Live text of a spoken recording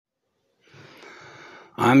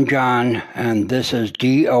I'm John, and this is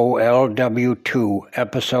DOLW2,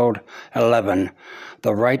 Episode 11,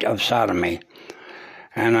 The Rite of Sodomy.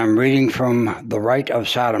 And I'm reading from The Rite of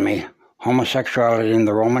Sodomy, Homosexuality in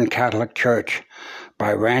the Roman Catholic Church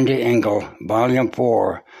by Randy Engel, Volume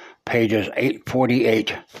 4, pages 848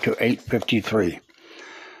 to 853.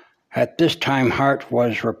 At this time, Hart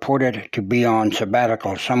was reported to be on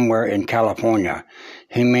sabbatical somewhere in California.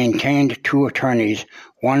 He maintained two attorneys,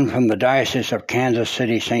 one from the Diocese of Kansas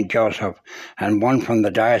City, St. Joseph, and one from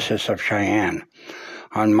the Diocese of Cheyenne.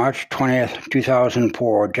 On March 20th,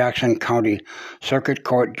 2004, Jackson County Circuit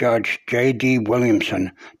Court Judge J.D.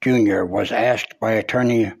 Williamson, Jr. was asked by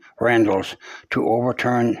Attorney Randles to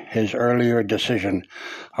overturn his earlier decision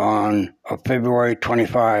on February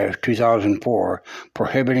 25, 2004,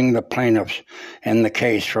 prohibiting the plaintiffs in the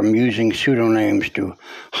case from using pseudonyms to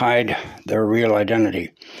hide their real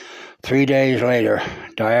identity. 3 days later,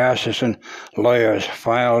 diocesan lawyers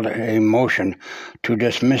filed a motion to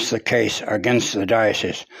dismiss the case against the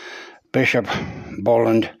diocese, Bishop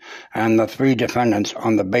Boland, and the three defendants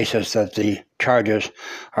on the basis that the charges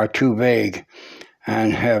are too vague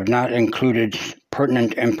and have not included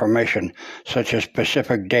pertinent information, such as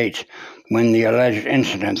specific dates when the alleged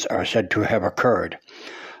incidents are said to have occurred.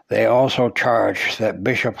 They also charged that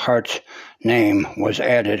Bishop Hart's name was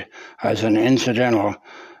added as an incidental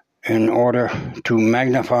in order to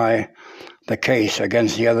magnify the case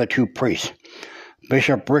against the other two priests.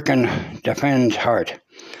 Bishop Ricken defends Hart.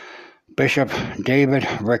 Bishop David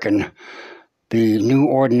Ricken, the new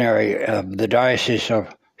ordinary of the Diocese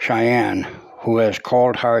of Cheyenne, who has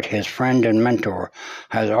called Hart his friend and mentor,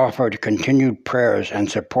 has offered continued prayers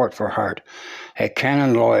and support for Hart. A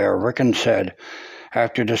canon lawyer, Ricken, said,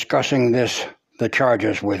 after discussing the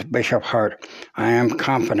charges with Bishop Hart, I am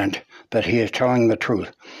confident that he is telling the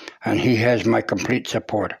truth, and he has my complete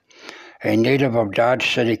support. A native of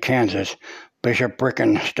Dodge City, Kansas, Bishop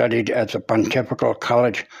Ricken studied at the Pontifical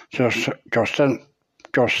College Josephinum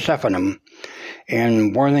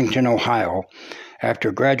in Worthington, Ohio.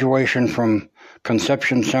 After graduation from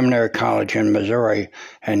Conception Seminary College in Missouri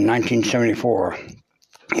in 1974,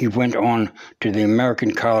 he went on to the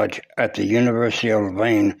American College at the University of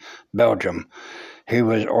Louvain, Belgium. He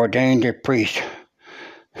was ordained a priest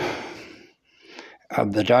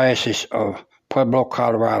of the Diocese of Pueblo,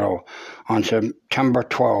 Colorado on September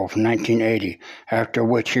 12, 1980, after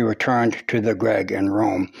which he returned to the Greg in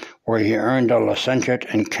Rome, where he earned a licentiate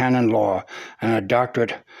in canon law and a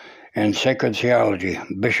doctorate in sacred theology.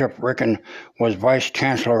 Bishop Ricken was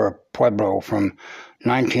vice-chancellor of Pueblo from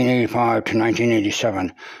 1985 to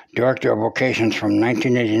 1987, director of vocations from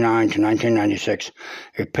 1989 to 1996,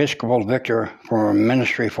 Episcopal victor for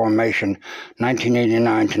ministry formation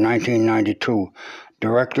 1989 to 1992,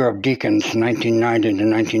 director of deacons 1990 to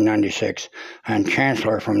 1996, and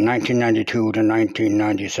chancellor from 1992 to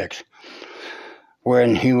 1996,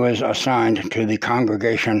 when he was assigned to the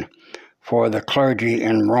Congregation for the Clergy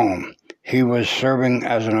in Rome. He was serving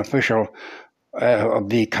as an official of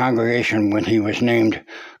the congregation when he was named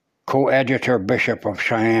Coadjutor Bishop of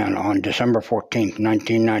Cheyenne on December 14,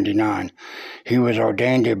 1999. He was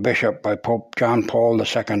ordained a bishop by Pope John Paul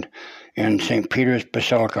II in St. Peter's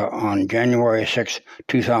Basilica on January 6,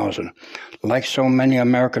 2000. Like so many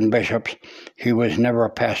American bishops, he was never a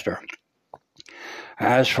pastor.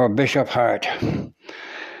 As for Bishop Hart,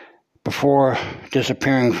 before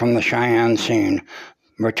disappearing from the Cheyenne scene,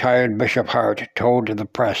 retired Bishop Hart told the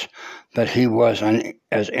press that he was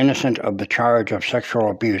as innocent of the charge of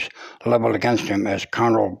sexual abuse leveled against him as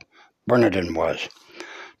Cardinal Bernardin was.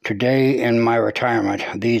 Today, in my retirement,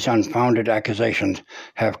 these unfounded accusations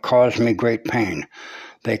have caused me great pain.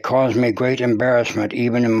 They caused me great embarrassment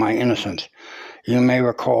even in my innocence. You may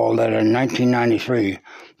recall that in 1993,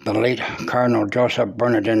 the late Cardinal Joseph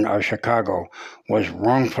Bernardin of Chicago was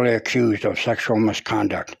wrongfully accused of sexual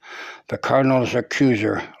misconduct. The cardinal's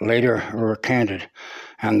accuser later recanted,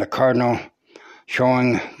 and the cardinal,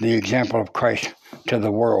 showing the example of Christ to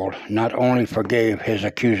the world, not only forgave his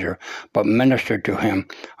accuser, but ministered to him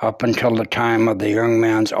up until the time of the young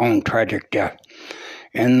man's own tragic death.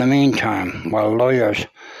 In the meantime, while lawyers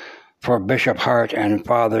for Bishop Hart and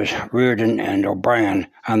Fathers Reardon and O'Brien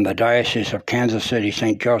and the Diocese of Kansas City,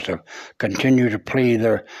 St. Joseph continue to plead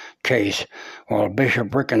their case, while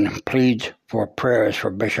Bishop Ricken pleads for prayers for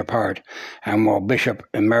Bishop Hart, and while Bishop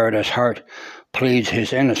Emeritus Hart pleads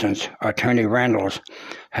his innocence, Attorney Randles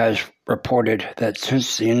has reported that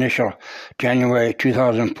since the initial January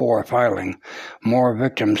 2004 filing, more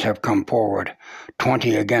victims have come forward,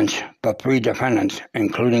 20 against the three defendants,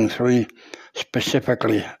 including 3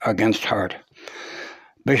 specifically against Hart.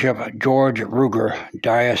 Bishop George Ruger,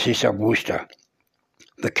 Diocese of Worcester.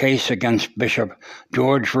 The case against Bishop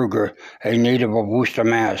George Ruger, a native of Worcester,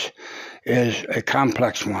 Mass., is a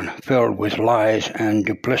complex one filled with lies and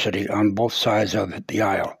duplicity on both sides of the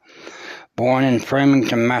aisle. Born in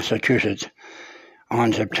Framingham, Massachusetts,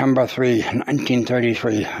 on September 3,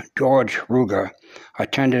 1933, George Ruger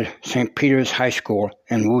attended St. Peter's High School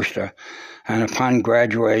in Worcester and upon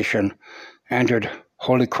graduation entered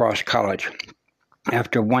Holy Cross College.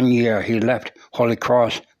 After 1 year, he left Holy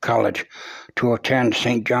Cross College to attend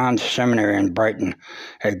St. John's Seminary in Brighton,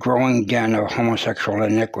 a growing den of homosexual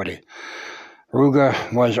iniquity. Ruger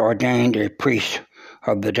was ordained a priest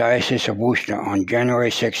of the Diocese of Worcester on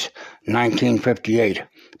January 6, 1958,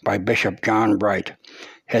 by Bishop John Bright.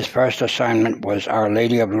 His first assignment was Our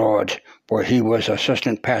Lady of Lourdes, where he was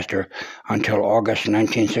assistant pastor until August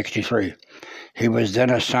 1963. He was then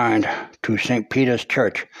assigned to St. Peter's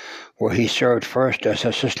Church, where he served first as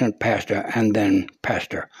assistant pastor and then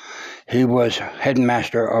pastor. He was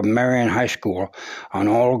headmaster of Marian High School, an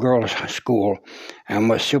all-girls school, and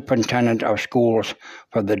was superintendent of schools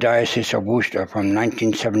for the Diocese of Worcester from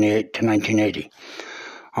 1978 to 1980.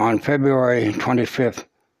 On February 25,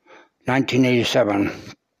 1987,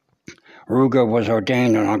 Ruger was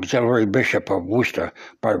ordained an auxiliary bishop of Worcester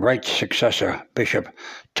by Wright's successor, Bishop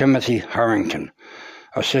Timothy Harrington,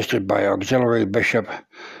 assisted by auxiliary Bishop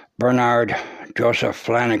Bernard Joseph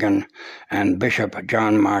Flanagan and Bishop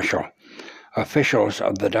John Marshall. Officials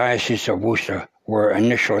of the Diocese of Worcester were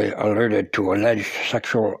initially alerted to alleged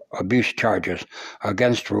sexual abuse charges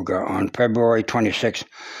against Ruger on February 26,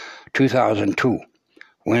 2002,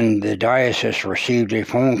 when the diocese received a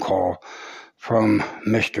phone call from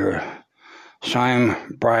Mr. Sime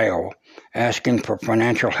Bryo asking for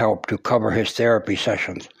financial help to cover his therapy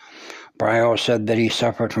sessions. Bryo said that he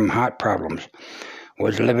suffered from heart problems,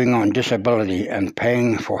 was living on disability, and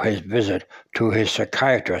paying for his visit to his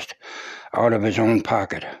psychiatrist out of his own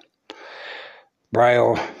pocket.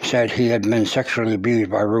 Bryo said he had been sexually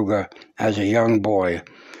abused by Ruger as a young boy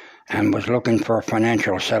and was looking for a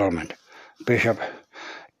financial settlement. Bishop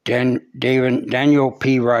Daniel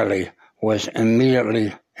P. Riley was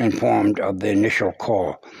immediately informed of the initial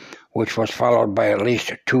call, which was followed by at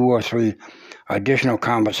least 2 or 3 additional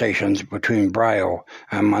conversations between Bryo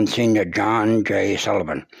and Monsignor John J.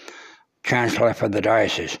 Sullivan, Chancellor for the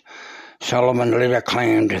diocese. Sullivan later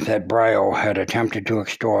claimed that Bryo had attempted to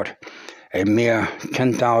extort a mere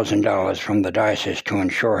 $10,000 from the diocese to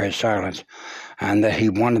ensure his silence, and that he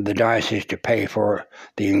wanted the diocese to pay for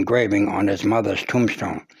the engraving on his mother's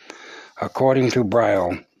tombstone. According to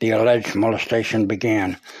Bryo, the alleged molestation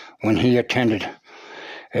began when he attended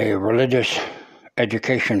a religious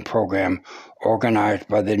education program organized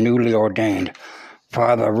by the newly ordained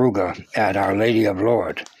Father Ruger at Our Lady of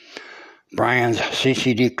Lourdes. Brian's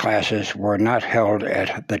CCD classes were not held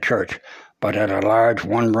at the church, but at a large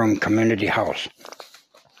one-room community house.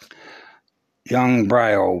 Young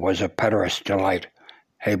Bryo was a pederast delight,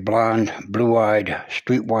 a blond, blue-eyed,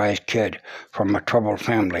 streetwise kid from a troubled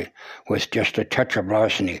family with just a touch of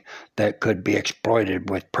larceny that could be exploited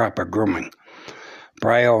with proper grooming.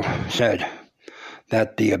 Bryo said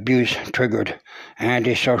that the abuse triggered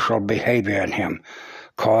antisocial behavior in him,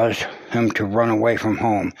 caused him to run away from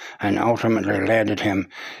home, and ultimately landed him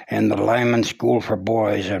in the Lyman School for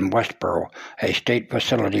Boys in Westboro, a state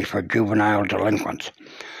facility for juvenile delinquents.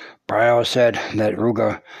 Bryo said that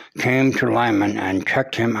Ruger came to Lyman and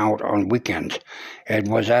checked him out on weekends. It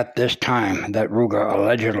was at this time that Ruger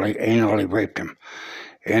allegedly anally raped him.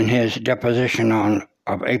 In his deposition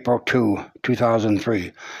of April 2,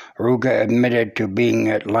 2003, Ruger admitted to being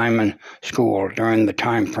at Lyman School during the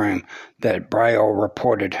time frame that Bryo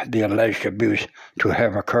reported the alleged abuse to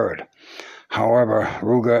have occurred. However,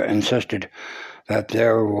 Ruger insisted that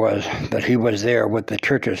he was there with the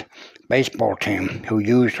church's baseball team, who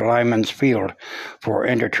used Lyman's field for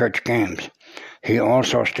interchurch games. He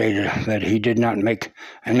also stated that he did not make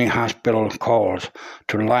any hospital calls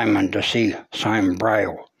to Lyman to see Sime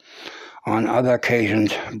Bryo. On other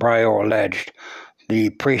occasions, Bryo alleged the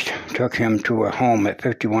priest took him to a home at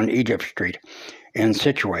 51 Egypt Street in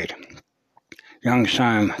Scituate. Young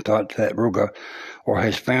Sime thought that Ruger or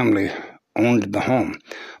his family owned the home,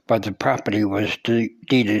 but the property was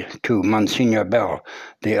deeded to Monsignor Bell,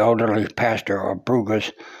 the elderly pastor of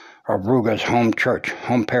Ruger's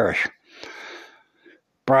home parish.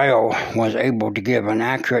 Bryo was able to give an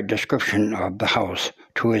accurate description of the house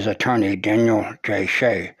to his attorney, Daniel J.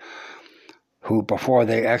 Shea, who, before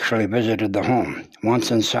they actually visited the home, once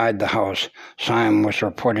inside the house, Sime was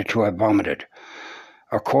reported to have vomited.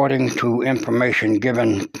 According to information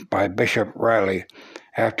given by Bishop Riley,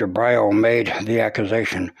 after Bryo made the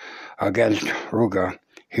accusation against Ruger,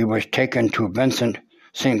 he was taken to Vincent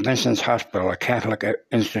St. Vincent's Hospital, a Catholic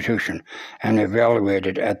institution, and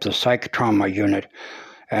evaluated at the psych trauma unit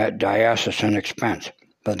at diocesan expense.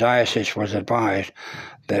 The diocese was advised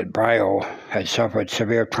that Braille had suffered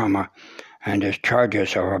severe trauma and his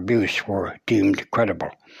charges of abuse were deemed credible.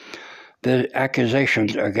 The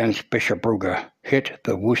accusations against Bishop Brugger hit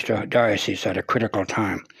the Worcester Diocese at a critical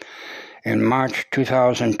time. In March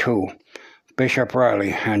 2002, Bishop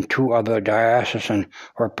Riley and two other diocesan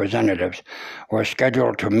representatives were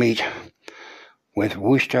scheduled to meet with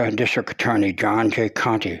Worcester District Attorney John J.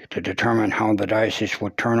 Conte to determine how the diocese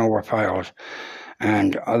would turn over files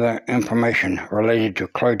and other information related to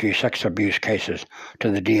clergy sex abuse cases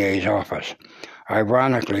to the DA's office.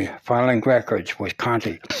 Ironically, filing records with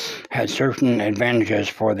Conte had certain advantages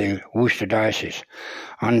for the Worcester Diocese.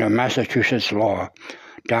 Under Massachusetts law,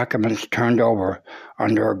 documents turned over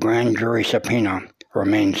under a grand jury subpoena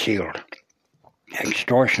remain sealed.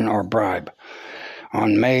 Extortion or bribe.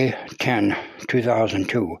 On May 10,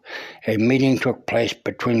 2002, a meeting took place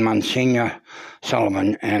between Monsignor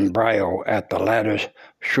Sullivan and Braille at the latter's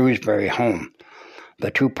Shrewsbury home.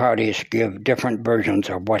 The two parties give different versions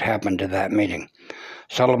of what happened to that meeting.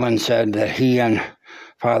 Sullivan said that he and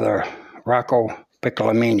Father Rocco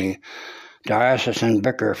Piccolomini, diocesan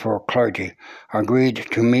vicar for clergy, agreed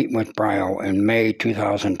to meet with Braille in May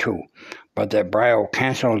 2002, but that Braille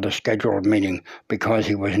canceled the scheduled meeting because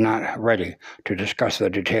he was not ready to discuss the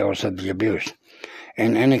details of the abuse.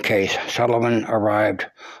 In any case, Sullivan arrived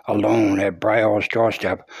alone at Braille's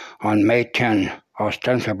doorstep on May 10,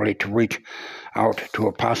 ostensibly to reach out to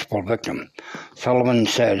a possible victim. Sullivan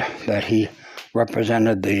said that he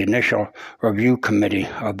represented the initial review committee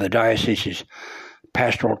of the diocese's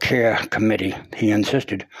Pastoral Care Committee. He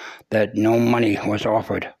insisted that no money was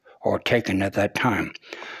offered or taken at that time.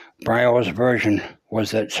 Braille's version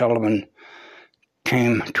was that Sullivan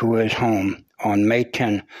came to his home on May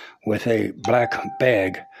 10 with a black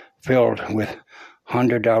bag filled with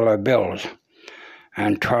 $100 bills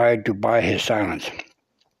and tried to buy his silence.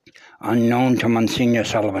 Unknown to Monsignor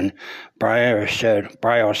Sullivan, Braille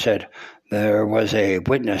said there was a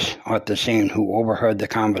witness at the scene who overheard the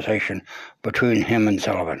conversation between him and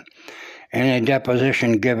Sullivan. In a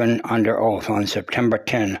deposition given under oath on September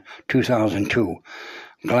 10, 2002,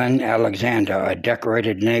 Glenn Alexander, a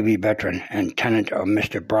decorated Navy veteran and tenant of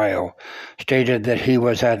Mr. Braille, stated that he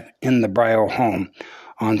was in the Braille home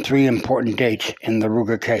on three important dates in the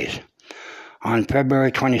Ruger case. On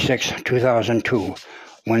February 26, 2002,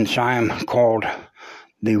 when Syme called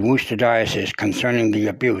the Worcester Diocese concerning the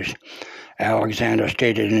abuse, Alexander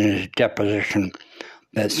stated in his deposition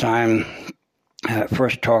that Syme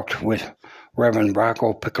first talked with Reverend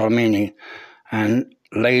Rocco Piccolomini and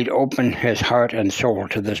laid open his heart and soul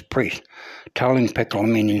to this priest, telling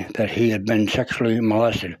Piccolomini that he had been sexually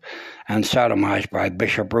molested and sodomized by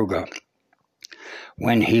Bishop Brugger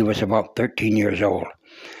when he was about 13 years old.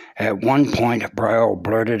 At one point, Braille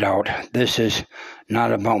blurted out, "This is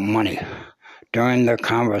not about money." During the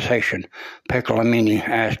conversation, Piccolomini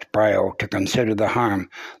asked Braille to consider the harm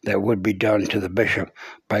that would be done to the bishop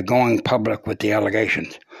by going public with the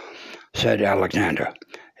allegations. Said Alexander.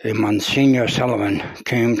 Monsignor Sullivan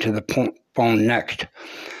came to the phone next.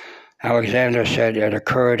 Alexander said it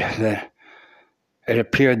appeared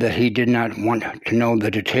that he did not want to know the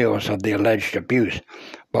details of the alleged abuse,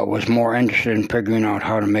 but was more interested in figuring out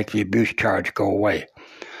how to make the abuse charge go away.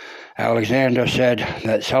 Alexander said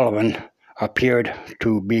that Sullivan appeared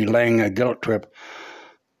to be laying a guilt trip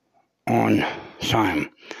on Syme.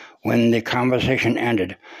 When the conversation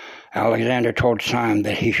ended, Alexander told Syme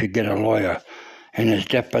that he should get a lawyer. In his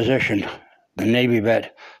deposition, the Navy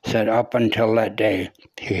vet said up until that day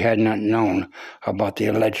he had not known about the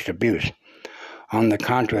alleged abuse. On the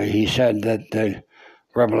contrary, he said that the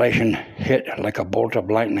revelation hit like a bolt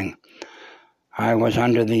of lightning. "I was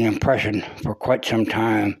under the impression for quite some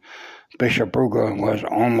time Bishop Brugger was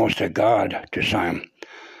almost a god to Syme,"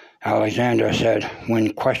 Alexander said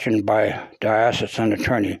when questioned by diocesan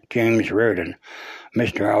attorney James Reardon.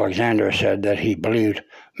 Mr. Alexander said that he believed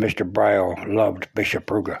Mr. Braille loved Bishop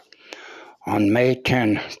Brugger. On May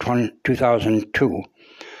 10, 2002,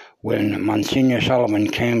 when Monsignor Sullivan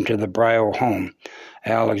came to the Braille home,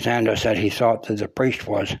 Alexander said he thought that the priest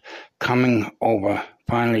was coming over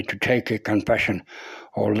finally to take a confession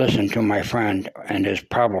or listen to my friend and his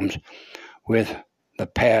problems with the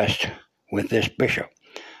past with this bishop,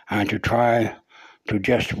 and to try to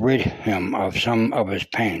just rid him of some of his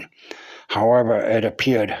pain. However, it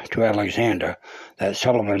appeared to Alexander that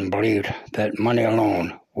Sullivan believed that money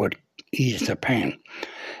alone would ease the pain.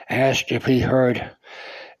 Asked if he heard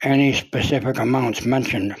any specific amounts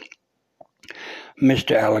mentioned,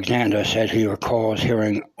 Mr. Alexander said he recalls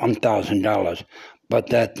hearing $1,000, but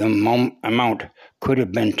that the amount could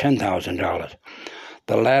have been $10,000.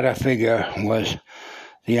 The latter figure was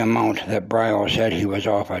the amount that Bryle said he was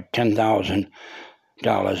offered,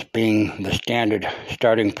 $10,000 being the standard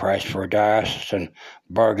starting price for diocesan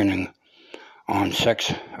bargaining on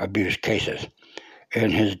sex abuse cases.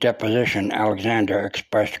 In his deposition, Alexander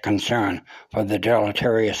expressed concern for the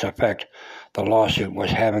deleterious effect the lawsuit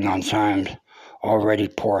was having on Syme's already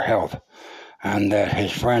poor health, and that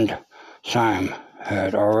his friend Syme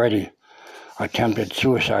had already attempted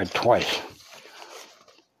suicide twice.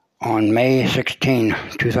 On May 16,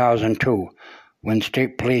 2002, when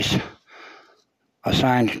state police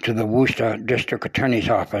assigned to the Worcester District Attorney's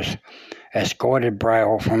Office escorted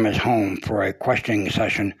Bryle from his home for a questioning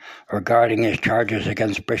session regarding his charges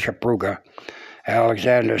against Bishop Ruger,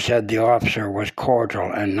 Alexander said the officer was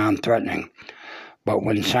cordial and non-threatening. But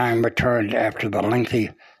when Syme returned after the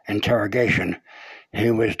lengthy interrogation,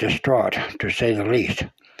 he was distraught, to say the least.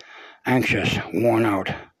 Anxious, worn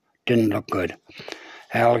out, didn't look good.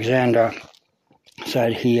 Alexander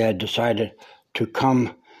said he had decided to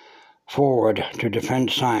come forward to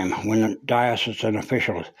defend Syme when diocesan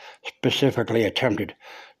officials specifically attempted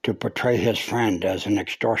to portray his friend as an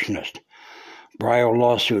extortionist. Bryle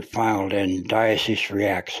lawsuit filed in Diocese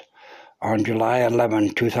Reacts. On July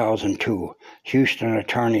 11, 2002, Houston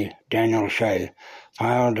attorney Daniel Shea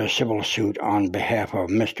filed a civil suit on behalf of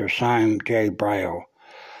Mr. Syme J. Bryle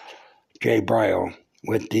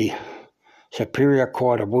with the Superior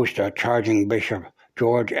Court of Worcester, charging Bishop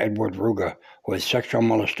George Edward Ruger with sexual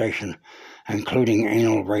molestation, including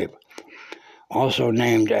anal rape. Also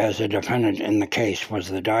named as a defendant in the case was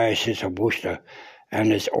the Diocese of Worcester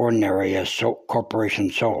and its ordinary as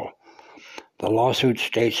Corporation Sole. The lawsuit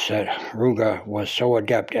states that Ruger was so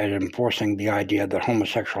adept at enforcing the idea that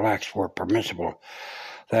homosexual acts were permissible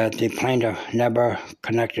that the plaintiff never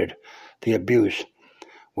connected the abuse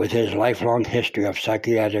with his lifelong history of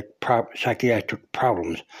psychiatric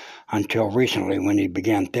problems until recently when he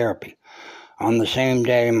began therapy. On the same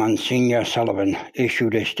day, Monsignor Sullivan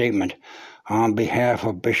issued a statement on behalf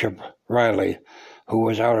of Bishop Riley, who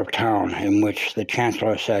was out of town, in which the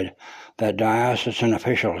chancellor said that diocesan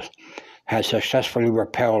officials had successfully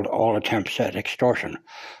repelled all attempts at extortion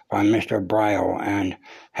by Mr. Bryle and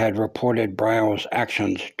had reported Bryle's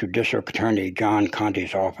actions to District Attorney John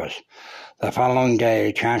Conte's office. The following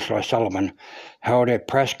day, Chancellor Sullivan held a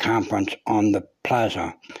press conference on the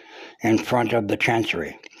plaza in front of the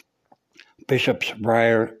Chancery. Bishops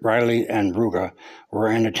Riley and Ruger were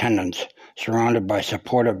in attendance, surrounded by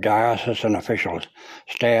supportive diocesan officials,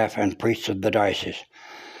 staff, and priests of the diocese.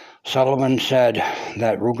 Sullivan said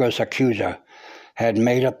that Ruger's accuser had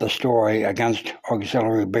made up the story against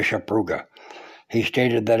Auxiliary Bishop Ruger. He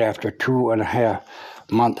stated that after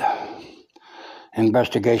 2.5-month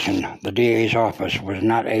investigation, the DA's office was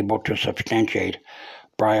not able to substantiate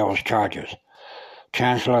Bryle's charges.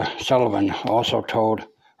 Chancellor Sullivan also told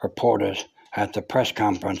reporters at the press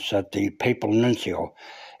conference that the papal nuncio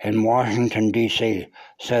in Washington, D.C.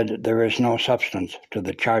 said there is no substance to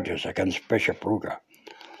the charges against Bishop Ruger.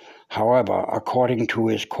 However, according to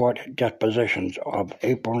his court depositions of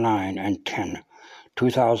April 9 and 10,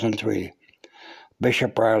 2003,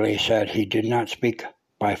 Bishop Riley said he did not speak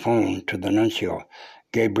by phone to the nuncio,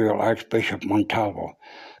 Gabriel Archbishop Montalvo,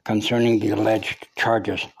 concerning the alleged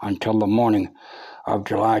charges until the morning of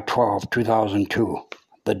July 12, 2002,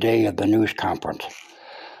 the day of the news conference.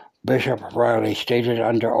 Bishop Riley stated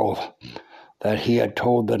under oath that he had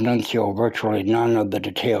told the nuncio virtually none of the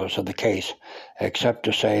details of the case, except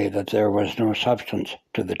to say that there was no substance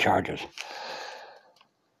to the charges.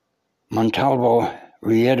 Montalvo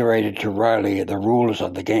reiterated to Riley the rules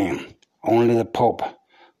of the game. Only the Pope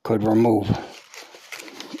could remove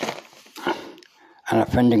an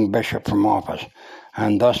offending bishop from office,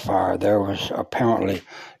 and thus far there was apparently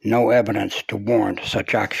no evidence to warrant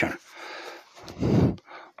such action.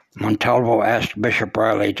 Montalvo asked Bishop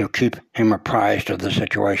Riley to keep him apprised of the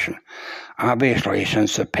situation. Obviously,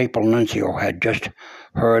 since the papal nuncio had just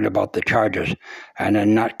heard about the charges and had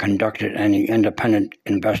not conducted any independent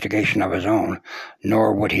investigation of his own,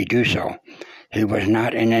 nor would he do so, he was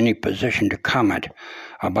not in any position to comment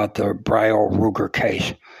about the Bryle-Ruger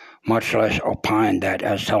case, much less opine that,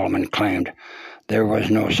 as Sullivan claimed, there was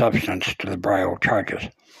no substance to the Bryle charges.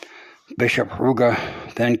 Bishop Ruger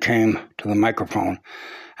then came to the microphone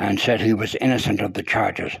and said he was innocent of the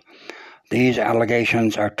charges. These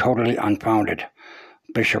allegations are totally unfounded,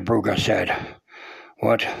 Bishop Ruger said.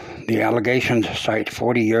 What the allegations cite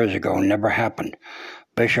 40 years ago never happened.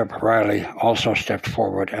 Bishop Riley also stepped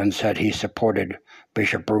forward and said he supported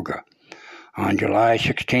Bishop Ruger. On July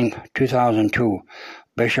 16, 2002,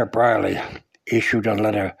 Bishop Riley issued a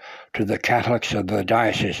letter to the Catholics of the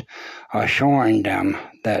diocese assuring them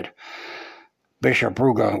that Bishop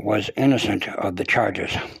Ruga was innocent of the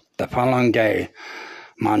charges. The following day,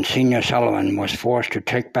 Monsignor Sullivan was forced to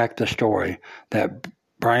take back the story that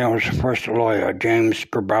Braille's first lawyer, James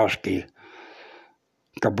Gabrowski,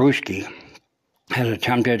 had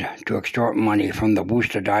attempted to extort money from the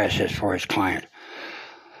Worcester Diocese for his client.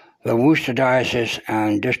 The Worcester Diocese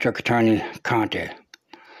and District Attorney Conte.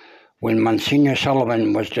 When Monsignor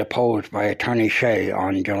Sullivan was deposed by Attorney Shea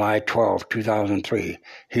on July 12, 2003,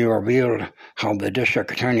 he revealed how the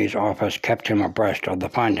District Attorney's Office kept him abreast of the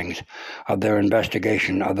findings of their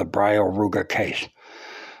investigation of the Braille Ruga case.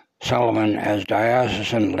 Sullivan, as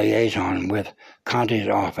diocesan liaison with Conte's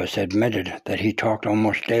office, admitted that he talked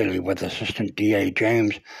almost daily with Assistant DA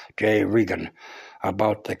James J. Regan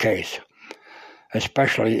about the case,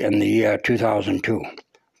 especially in the year 2002.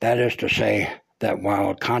 That is to say, that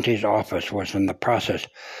while Conte's office was in the process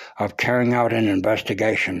of carrying out an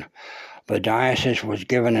investigation, the diocese was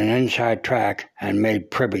given an inside track and made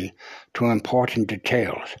privy to important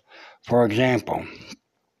details. For example,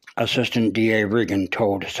 Assistant DA Regan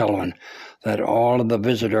told Sullivan that all of the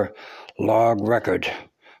visitor log records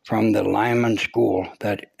from the Lyman School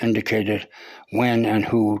that indicated when and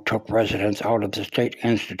who took residents out of the state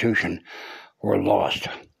institution were lost.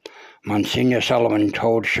 Monsignor Sullivan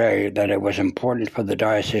told Shea that it was important for the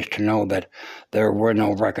diocese to know that there were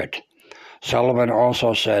no records. Sullivan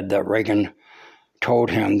also said that Reagan told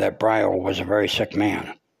him that Braille was a very sick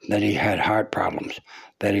man, that he had heart problems,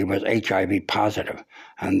 that he was HIV positive,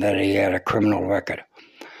 and that he had a criminal record.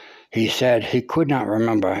 He said he could not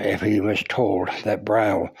remember if he was told that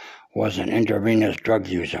Braille was an intravenous drug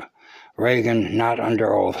user. Reagan, not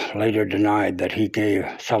under oath, later denied that he gave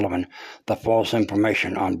Sullivan the false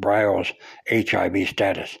information on Braille's HIV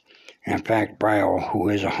status. In fact, Braille, who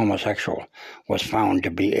is a homosexual, was found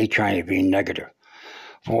to be HIV negative.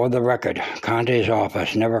 For the record, Conte's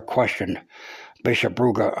office never questioned Bishop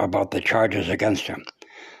Ruga about the charges against him.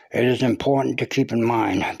 It is important to keep in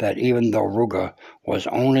mind that even though Ruga was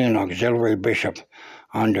only an auxiliary bishop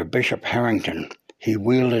under Bishop Harrington, he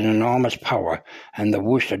wielded enormous power in the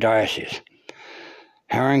Worcester Diocese.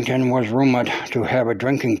 Harrington was rumored to have a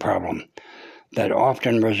drinking problem that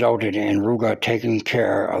often resulted in Ruga taking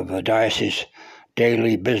care of the diocese's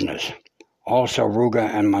daily business. Also, Ruga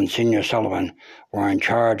and Monsignor Sullivan were in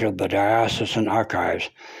charge of the diocesan archives,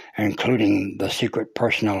 including the secret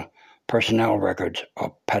personnel records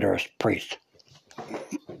of pederast priests.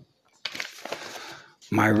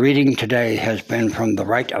 My reading today has been from The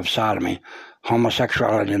Rite of Sodomy,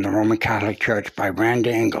 Homosexuality in the Roman Catholic Church by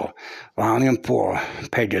Randy Engel, Volume 4,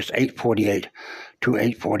 pages 848 to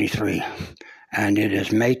 843, and it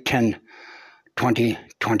is May 10,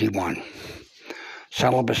 2021.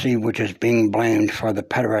 Celibacy, which is being blamed for the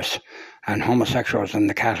pederasts and homosexuals in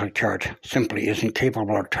the Catholic Church, simply isn't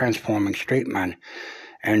capable of transforming straight men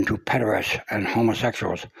into pederasts and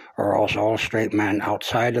homosexuals, or else all straight men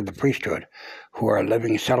outside of the priesthood who are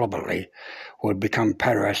living celibately would become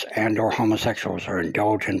pederasts and or homosexuals or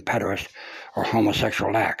indulge in pederast or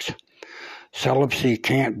homosexual acts. Celibacy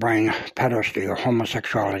can't bring pederasty or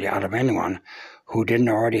homosexuality out of anyone who didn't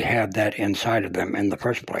already have that inside of them in the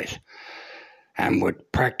first place and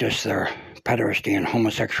would practice their pederasty and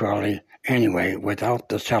homosexuality anyway without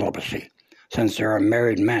the celibacy, since there are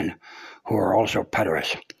married men who are also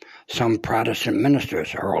pederasts. Some Protestant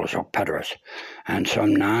ministers are also pederasts, and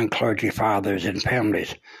some non-clergy fathers in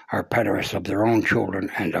families are pederasts of their own children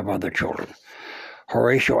and of other children.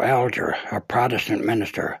 Horatio Alger, a Protestant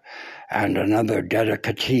minister and another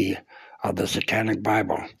dedicatee of the Satanic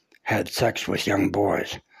Bible, had sex with young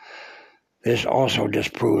boys. This also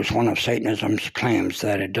disproves one of Satanism's claims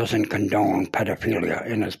that it doesn't condone pedophilia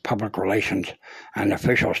in its public relations and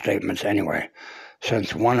official statements anyway,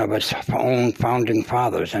 since one of its own founding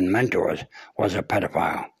fathers and mentors was a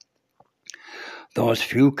pedophile. Those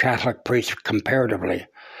few Catholic priests, comparatively,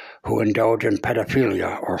 who indulge in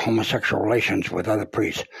pedophilia or homosexual relations with other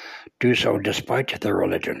priests do so despite their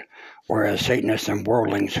religion, whereas Satanists and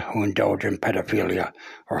worldlings who indulge in pedophilia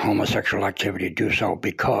or homosexual activity do so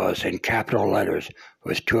because, in capital letters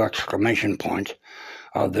with 2 exclamation points,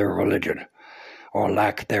 of their religion, or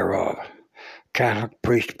lack thereof. Catholic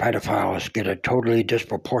priest pedophiles get a totally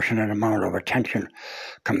disproportionate amount of attention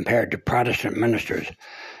compared to Protestant ministers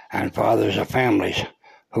and fathers of families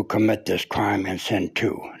who commit this crime and sin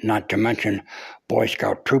too, not to mention Boy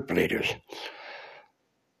Scout troop leaders.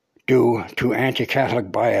 due to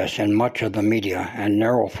anti-Catholic bias in much of the media and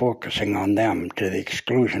narrow focusing on them to the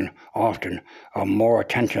exclusion, often, of more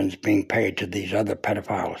attentions being paid to these other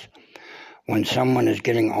pedophiles. When someone is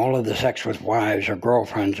getting all of the sex with wives or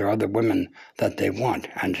girlfriends or other women that they want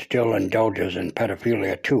and still indulges in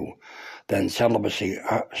pedophilia too, then celibacy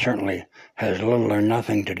certainly has little or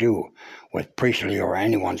nothing to do with priestly or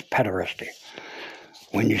anyone's pederasty.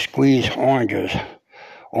 When you squeeze oranges,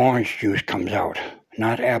 orange juice comes out,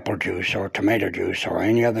 not apple juice or tomato juice or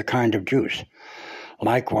any other kind of juice.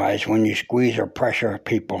 Likewise, when you squeeze or pressure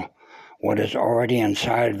people, what is already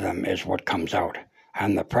inside of them is what comes out,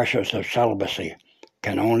 and the pressures of celibacy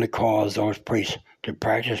can only cause those priests to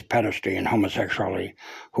practice pederasty and homosexuality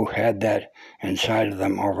who had that inside of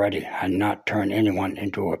them already and not turn anyone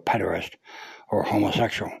into a pederast or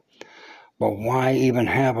homosexual. But why even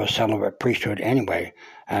have a celibate priesthood anyway,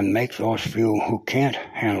 and make those few who can't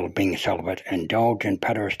handle being celibate indulge in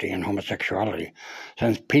pederasty and homosexuality,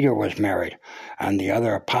 since Peter was married and the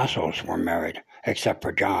other apostles were married, except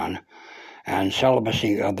for John, and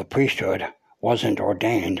celibacy of the priesthood wasn't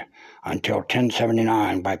ordained until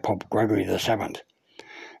 1079 by Pope Gregory VII.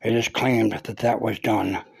 It is claimed that that was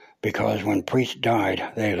done because when priests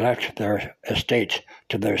died, they left their estates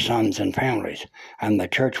to their sons and families, and the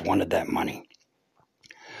church wanted that money.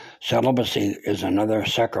 Celibacy is another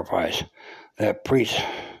sacrifice that priests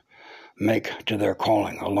make to their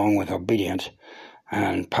calling, along with obedience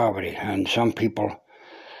and poverty, and some people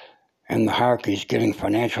in the hierarchies getting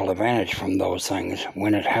financial advantage from those things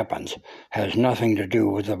when it happens has nothing to do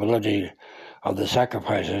with the validity of the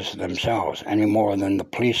sacrifices themselves any more than the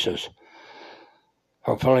police's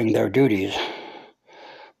fulfilling their duties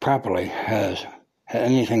properly has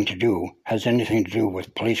anything to do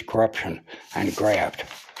with police corruption and graft.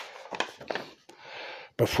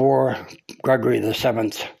 Before Gregory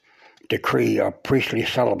VII's decree of priestly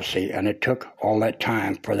celibacy, and it took all that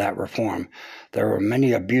time for that reform, there were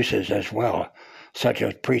many abuses as well, such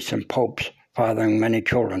as priests and popes fathering many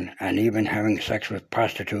children and even having sex with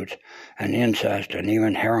prostitutes and incest and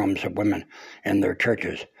even harems of women in their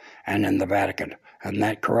churches and in the Vatican, and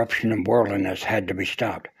that corruption and worldliness had to be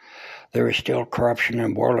stopped. There is still corruption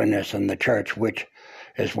and worldliness in the church, which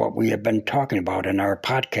is what we have been talking about in our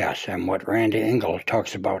podcast and what Randy Engel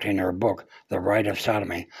talks about in her book, The Rite of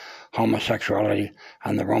Sodomy, Homosexuality,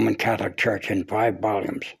 and the Roman Catholic Church in 5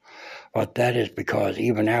 volumes. But that is because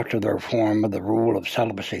even after the reform of the rule of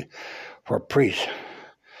celibacy for priests,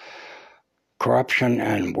 corruption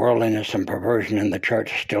and worldliness and perversion in the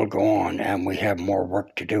church still go on, and we have more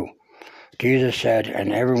work to do. Jesus said,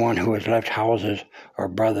 and everyone who has left houses or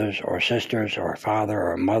brothers or sisters or father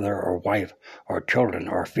or mother or wife or children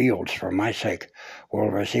or fields for my sake will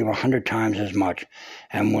receive 100 times as much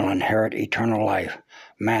and will inherit eternal life.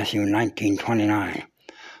 Matthew 19:29.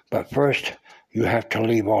 But first, you have to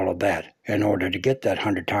leave all of that in order to get that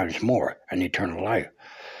 100 times more in eternal life.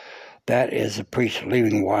 That is the priest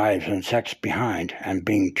leaving wives and sex behind and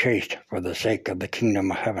being chaste for the sake of the kingdom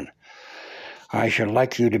of heaven. I should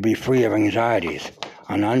like you to be free of anxieties.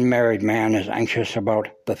 An unmarried man is anxious about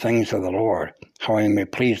the things of the Lord, how he may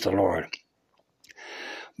please the Lord.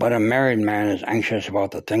 But a married man is anxious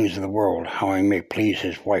about the things of the world, how he may please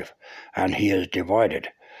his wife, and he is divided.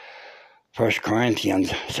 1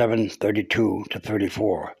 Corinthians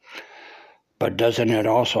 7:32-34. But doesn't it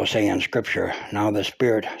also say in Scripture, now the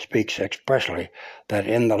Spirit speaks expressly, that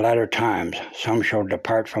in the latter times some shall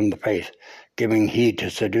depart from the faith, giving heed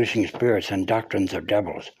to seducing spirits and doctrines of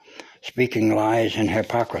devils, speaking lies and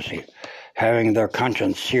hypocrisy, having their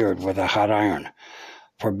conscience seared with a hot iron,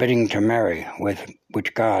 forbidding to marry, with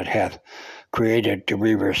which God hath created to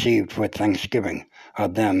be received with thanksgiving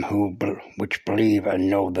of them which believe and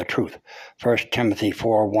know the truth. 1 Timothy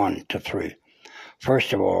 4:1-3.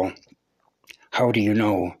 First of all, how do you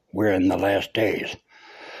know we're in the last days?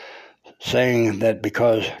 Saying that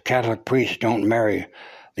because Catholic priests don't marry,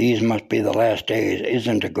 these must be the last days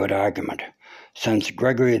isn't a good argument, since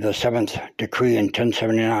Gregory VII's decree in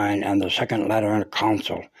 1079 and the Second Lateran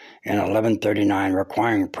Council in 1139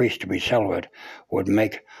 requiring priests to be celibate would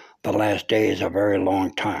make the last days a very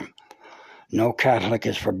long time. No Catholic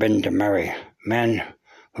is forbidden to marry. Men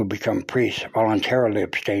who become priests voluntarily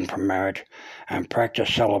abstain from marriage and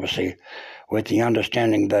practice celibacy with the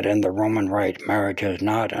understanding that in the Roman Rite, marriage is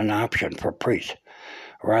not an option for priests.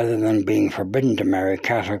 Rather than being forbidden to marry,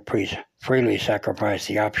 Catholic priests freely sacrifice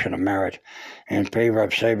the option of marriage in favor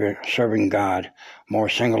of serving God more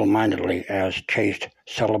single-mindedly as chaste,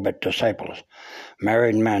 celibate disciples.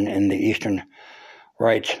 Married men in the Eastern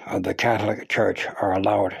rites of the Catholic Church are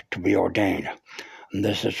allowed to be ordained. And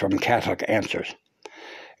this is from Catholic Answers.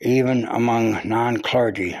 Even among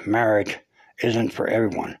non-clergy, marriage isn't for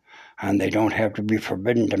everyone, and they don't have to be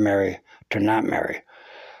forbidden to marry to not marry,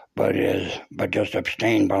 but just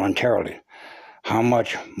abstain voluntarily. How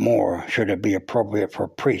much more should it be appropriate for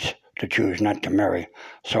priests to choose not to marry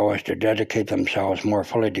so as to dedicate themselves more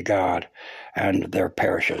fully to God and their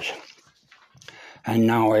parishes? And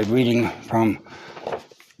now a reading from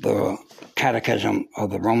the Catechism of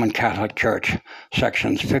the Roman Catholic Church,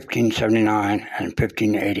 sections 1579 and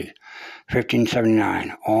 1580.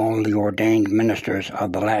 1579. All the ordained ministers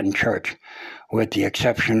of the Latin Church, with the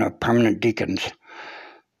exception of permanent deacons,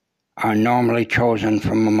 are normally chosen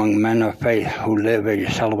from among men of faith who live a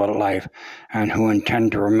celibate life and who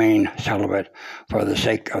intend to remain celibate for the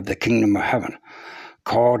sake of the kingdom of heaven,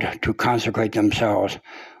 called to consecrate themselves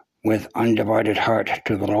with undivided heart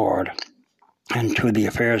to the Lord and to the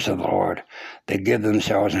affairs of the Lord. They give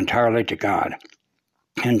themselves entirely to God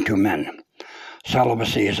and to men.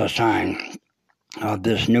 Celibacy is a sign of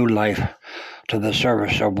this new life to the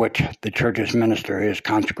service of which the Church's minister is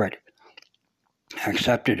consecrated.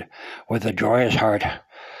 Accepted with a joyous heart,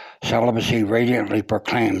 celibacy radiantly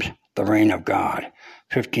proclaims the reign of God.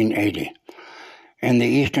 1580. In the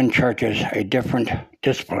Eastern churches, a different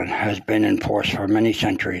discipline has been in force for many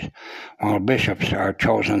centuries. While bishops are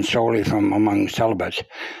chosen solely from among celibates,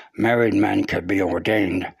 married men could be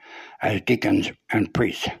ordained as deacons and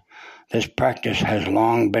priests. This practice has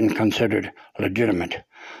long been considered legitimate.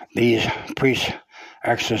 These priests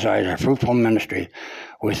exercise a fruitful ministry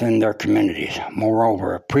within their communities.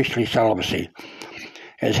 Moreover, priestly celibacy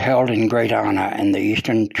is held in great honor in the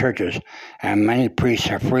Eastern churches, and many priests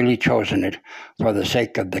have freely chosen it for the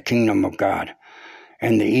sake of the kingdom of God.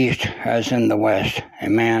 In the East, as in the West, a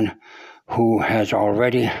man who has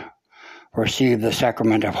already received the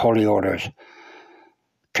sacrament of holy orders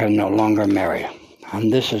can no longer marry.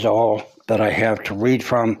 And this is all that I have to read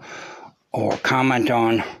from or comment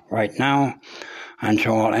on right now. And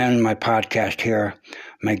so I'll end my podcast here.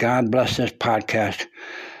 May God bless this podcast,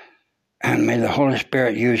 and may the Holy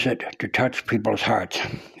Spirit use it to touch people's hearts.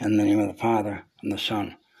 In the name of the Father, and the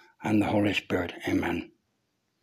Son, and the Holy Spirit. Amen.